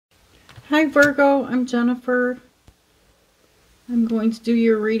Hi Virgo, I'm Jennifer. I'm going to do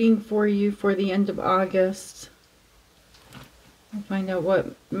your reading for you for the end of August. I'll find out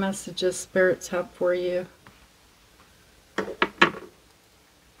what messages spirits have for you.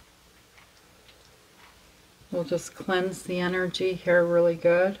 We'll just cleanse the energy here really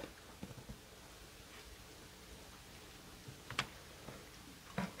good.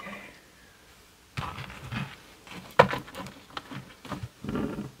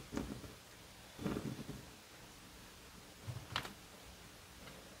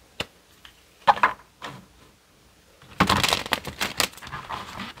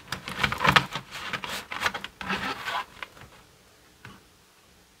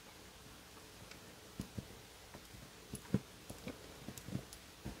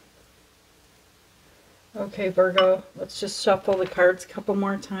 Okay, Virgo, let's just shuffle the cards a couple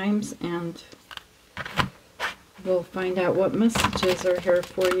more times and we'll find out what messages are here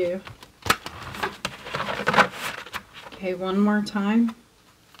for you. Okay, one more time.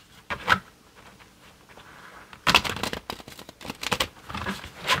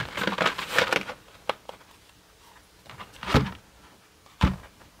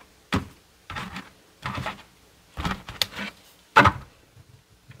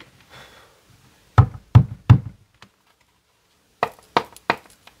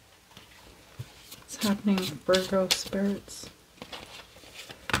 Happening, Virgo spirits.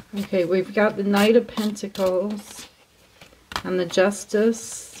 Okay, we've got the Knight of Pentacles and the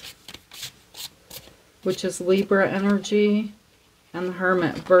Justice, which is Libra energy, and the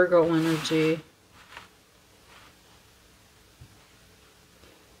Hermit, Virgo energy.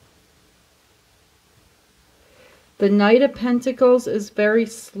 The Knight of Pentacles is very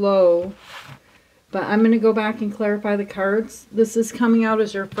slow, but I'm going to go back and clarify the cards. This is coming out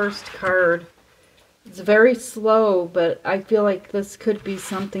as your first card. It's very slow, but I feel like this could be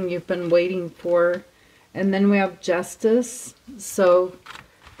something you've been waiting for. And then we have Justice. So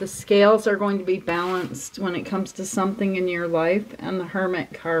the scales are going to be balanced when it comes to something in your life. And the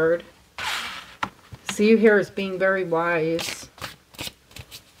Hermit card. See you here as being very wise.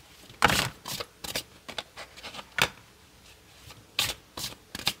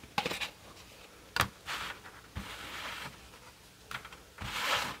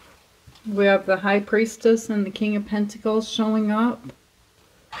 We have the High Priestess and the King of Pentacles showing up.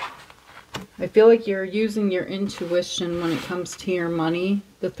 I feel like you're using your intuition when it comes to your money.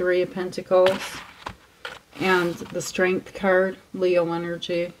 The Three of Pentacles. And the Strength card, Leo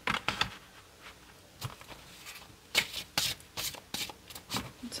energy.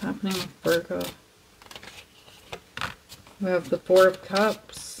 What's happening with Virgo? We have the Four of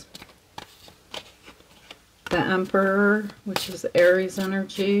Cups. The Emperor, which is Aries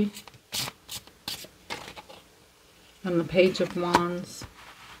energy. And the Page of Wands.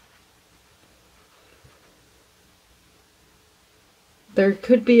 There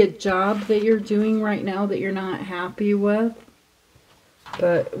could be a job that you're doing right now that you're not happy with.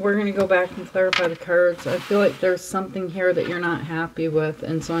 But we're going to go back and clarify the cards. I feel like there's something here that you're not happy with.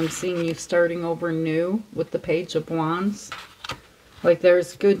 And so I'm seeing you starting over new with the Page of Wands. Like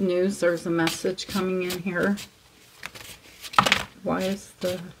there's good news. There's a message coming in here. Why is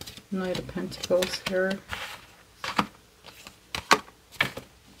the Knight of Pentacles here?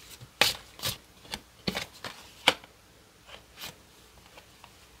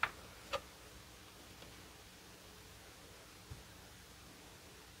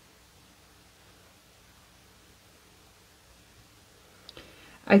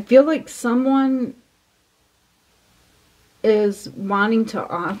 I feel like someone is wanting to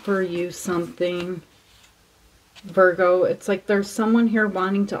offer you something, Virgo. It's like there's someone here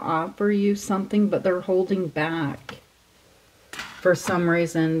wanting to offer you something, but they're holding back. For some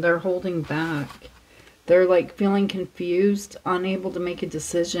reason, they're holding back. They're like feeling confused, unable to make a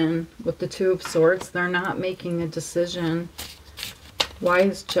decision. With the Two of Swords, they're not making a decision. Why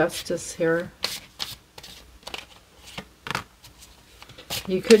is Justice here?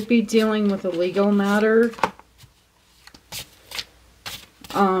 You could be dealing with a legal matter.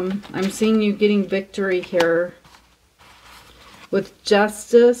 I'm seeing you getting victory here. With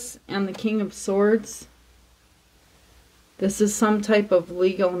Justice and the King of Swords. This is some type of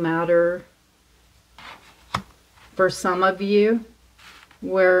legal matter for some of you.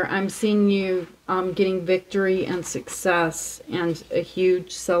 Where I'm seeing you getting victory and success and a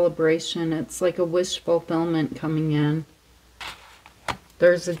huge celebration. It's like a wish fulfillment coming in.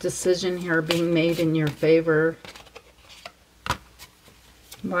 There's a decision here being made in your favor.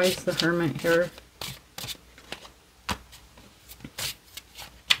 Why is the Hermit here?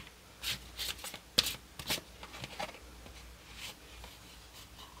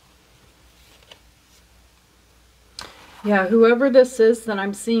 Yeah, whoever this is that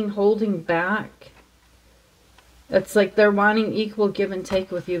I'm seeing holding back, it's like they're wanting equal give and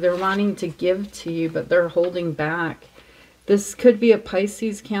take with you. They're wanting to give to you, but they're holding back. This could be a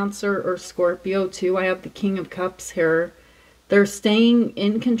Pisces, Cancer, or Scorpio too. I have the King of Cups here. They're staying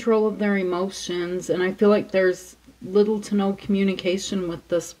in control of their emotions, and I feel like there's little to no communication with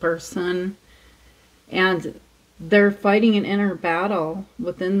this person. And they're fighting an inner battle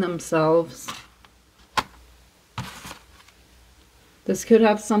within themselves. This could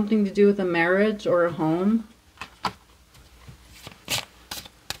have something to do with a marriage or a home.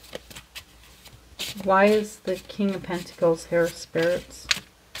 Why is the King of Pentacles here, spirits?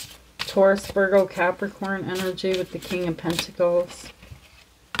 Taurus, Virgo, Capricorn energy with the King of Pentacles.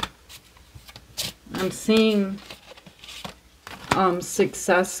 I'm seeing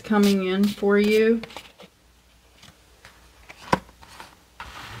success coming in for you.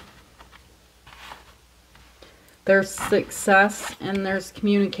 There's success and there's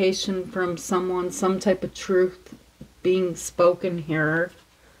communication from someone, some type of truth being spoken here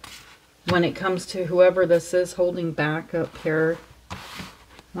when it comes to whoever this is holding back up here.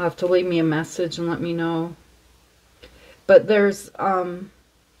 You'll have to leave me a message and let me know. But there's,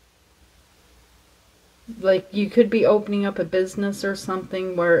 like, you could be opening up a business or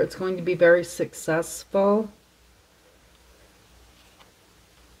something where it's going to be very successful.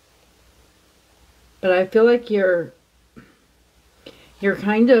 But I feel like you're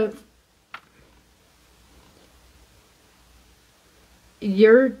kind of,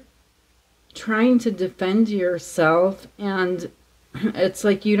 you're trying to defend yourself, and it's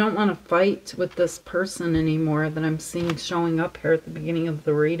like you don't want to fight with this person anymore that I'm seeing showing up here at the beginning of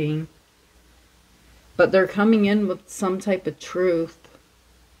the reading. But they're coming in with some type of truth.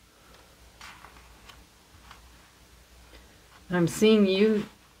 I'm seeing you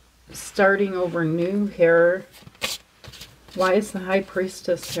starting over new here. Why is the High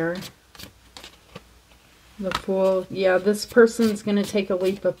Priestess here? The Fool. Yeah, this person's going to take a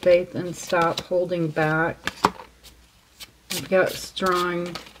leap of faith and stop holding back. I've got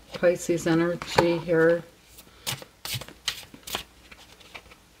strong Pisces energy here.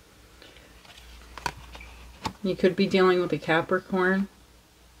 You could be dealing with a Capricorn.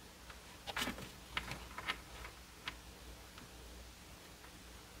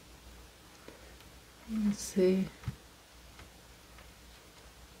 Let's see.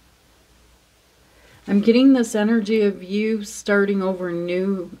 I'm getting this energy of you starting over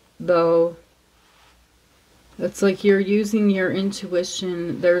new, though. It's like you're using your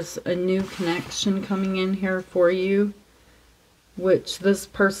intuition. There's a new connection coming in here for you, which this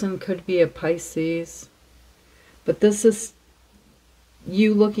person could be a Pisces. But this is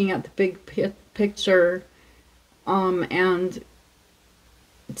you looking at the big picture and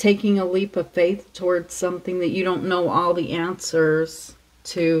taking a leap of faith towards something that you don't know all the answers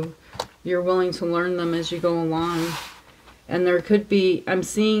to. You're willing to learn them as you go along. And there could be, I'm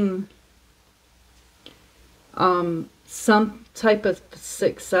seeing some type of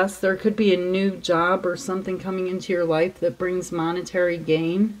success. There could be a new job or something coming into your life that brings monetary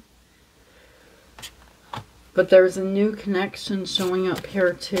gain. But there's a new connection showing up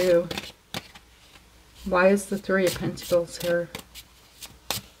here too. Why is the Three of Pentacles here?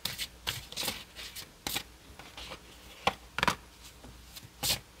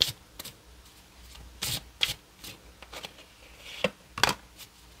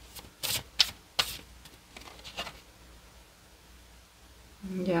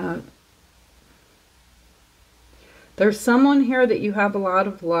 Yeah. There's someone here that you have a lot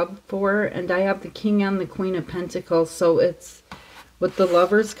of love for, and I have the King and the Queen of Pentacles. So it's, with the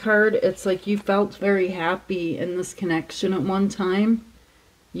Lovers card, it's like you felt very happy in this connection at one time.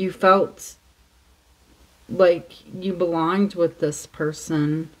 You felt like you belonged with this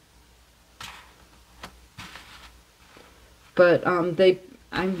person. But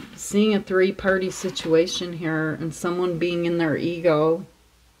I'm seeing a three-party situation here, and someone being in their ego.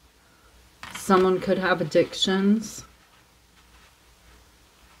 Someone could have addictions.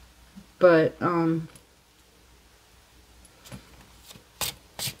 But I'm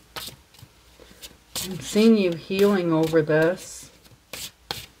seeing you healing over this.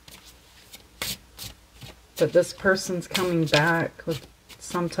 But this person's coming back with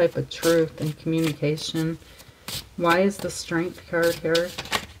some type of truth and communication. Why is the Strength card here?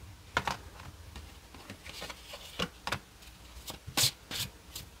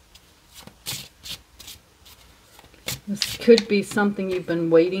 This could be something you've been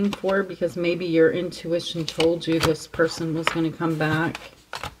waiting for, because maybe your intuition told you this person was going to come back.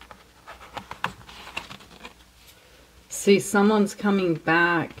 See, someone's coming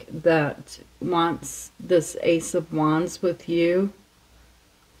back that wants this Ace of Wands with you.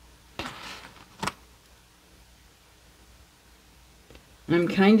 I'm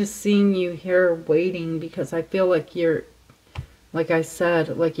kind of seeing you here waiting because I feel like you're, like I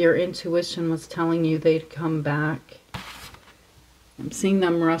said, like your intuition was telling you they'd come back. I'm seeing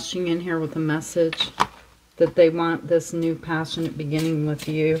them rushing in here with a message that they want this new passionate beginning with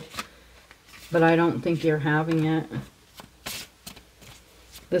you. But I don't think you're having it.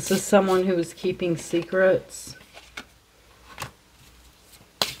 This is someone who is keeping secrets.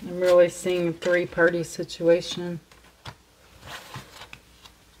 I'm really seeing a three-party situation.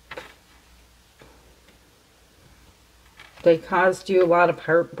 They caused you a lot of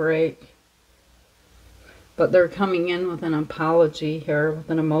heartbreak. But they're coming in with an apology here, with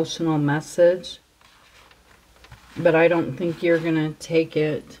an emotional message. But I don't think you're going to take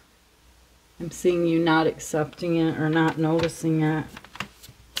it. I'm seeing you not accepting it or not noticing it.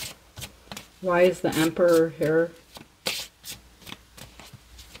 Why is the Emperor here?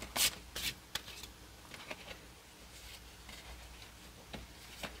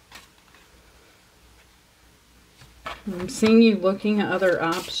 I'm seeing you looking at other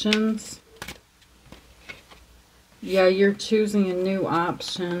options. Yeah, you're choosing a new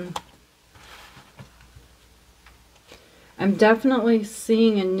option. I'm definitely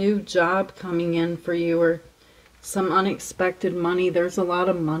seeing a new job coming in for you, or some unexpected money. There's a lot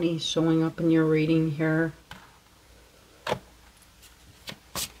of money showing up in your reading here.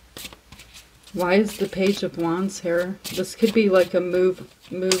 Why is the Page of Wands here? This could be like a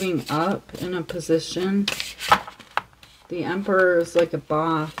moving up in a position. The Emperor is like a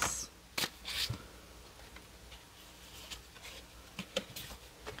boss.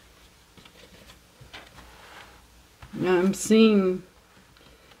 Now I'm seeing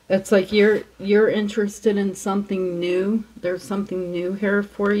it's like you're interested in something new. There's something new here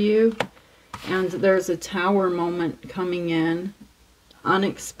for you. And there's a Tower moment coming in.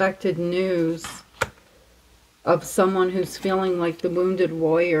 Unexpected news of someone who's feeling like the wounded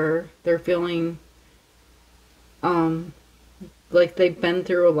warrior. They're feeling like they've been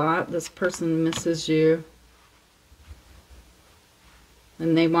through a lot. This person misses you.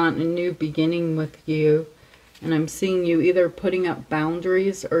 And they want a new beginning with you. And I'm seeing you either putting up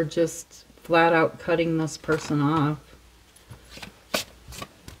boundaries or just flat out cutting this person off.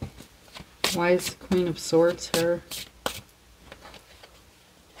 Why is the Queen of Swords here?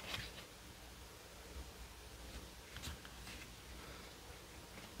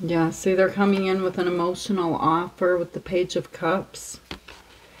 Yeah, see, they're coming in with an emotional offer with the Page of Cups.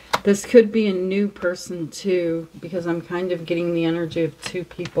 This could be a new person too, because I'm kind of getting the energy of two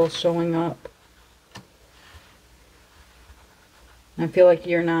people showing up. I feel like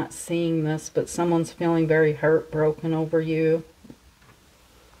you're not seeing this, but someone's feeling very heartbroken over you.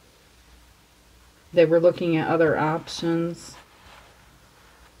 They were looking at other options.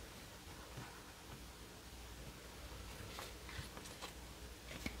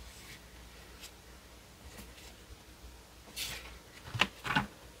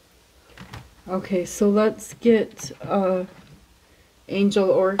 Okay, so let's get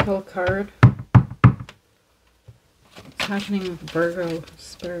Angel Oracle card. What's happening with Virgo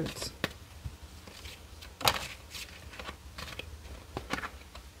spirits?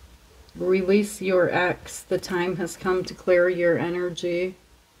 Release your ex. The time has come to clear your energy.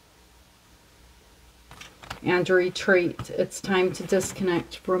 And retreat. It's time to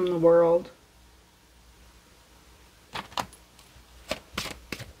disconnect from the world.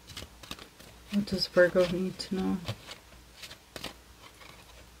 What does Virgo need to know?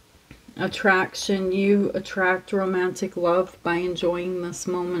 Attraction. You attract romantic love by enjoying this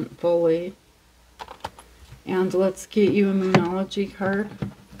moment fully. And let's get you a Moonology card.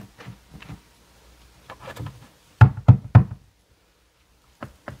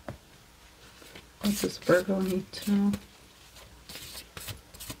 What does Virgo need to know?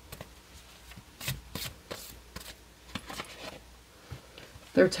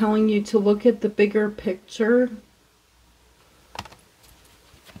 They're telling you to look at the bigger picture.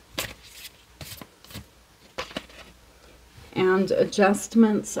 And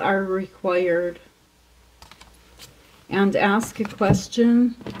adjustments are required. And ask a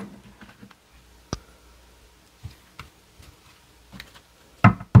question.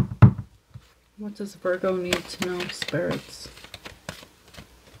 What does Virgo need to know, spirits?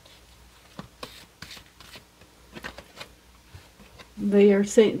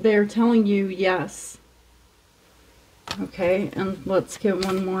 They're telling you yes. Okay, and let's get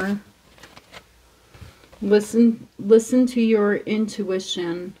one more. Listen to your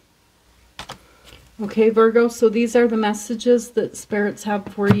intuition. Okay, Virgo, so these are the messages that spirits have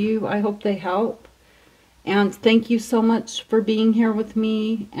for you. I hope they help. And thank you so much for being here with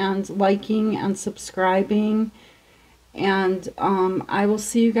me and liking and subscribing. And I will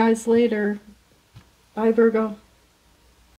see you guys later. Bye, Virgo.